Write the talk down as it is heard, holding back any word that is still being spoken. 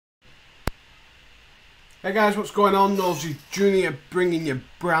Hey guys, what's going on? Nowellsy JNR bringing you a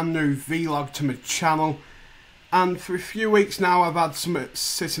brand new vlog to my channel. And for a few weeks now I've had something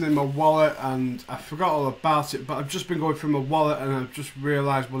sitting in my wallet and I forgot all about it, but I've just been going through my wallet and I've just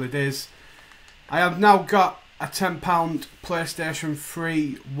realised what it is. I have now got a £10 PlayStation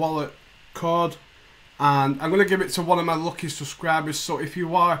 3 wallet code and I'm going to give it to one of my lucky subscribers. So if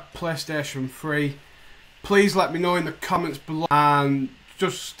you are PlayStation 3, please let me know in the comments below and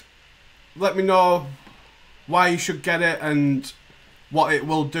just let me know why you should get it and what it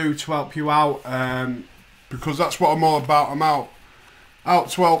will do to help you out, because that's what I'm all about. I'm out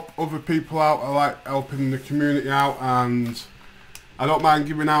to help other people out. I like helping the community out, and I don't mind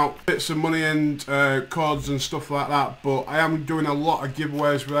giving out bits of money and codes and stuff like that. But I am doing a lot of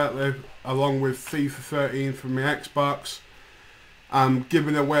giveaways lately, along with FIFA 13 from my Xbox. I'm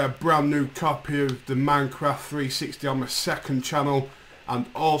giving away a brand new copy of the Minecraft 360 on my second channel. And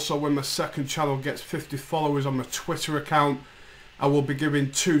also when my second channel gets 50 followers on my Twitter account, I will be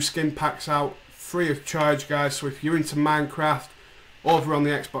giving 2 skin packs out free of charge, guys. So if you're into Minecraft, over on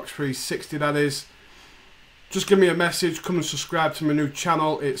the Xbox 360 that is, just give me a message, come and subscribe to my new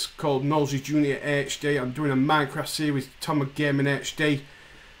channel. It's called Nowellsy JNR. I'm doing a Minecraft series, TommooGamingHD.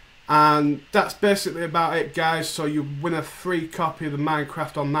 And that's basically about it, guys. So you win a free copy of the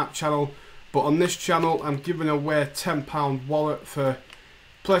Minecraft on that channel. But on this channel, I'm giving away a £10 wallet for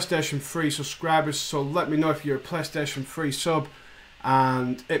PlayStation 3 subscribers. So let me know if you're a PlayStation 3 sub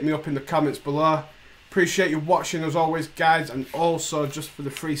and hit me up in the comments below. Appreciate you watching as always, guys. And also, just for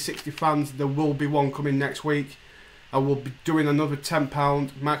the 360 fans, there will be one coming next week. I will be doing another £10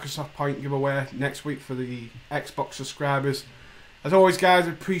 Microsoft point giveaway next week for the Xbox subscribers. As always, guys,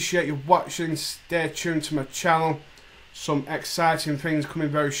 I appreciate you watching. Stay tuned to my channel. Some exciting things coming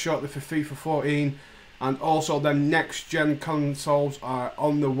very shortly for FIFA 14, and also the next gen consoles are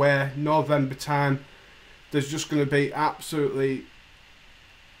on the way, November time. There's just going to be absolutely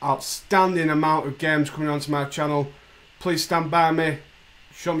outstanding amount of games coming onto my channel. Please stand by me,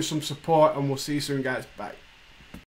 show me some support, and we'll see you soon, guys. Bye.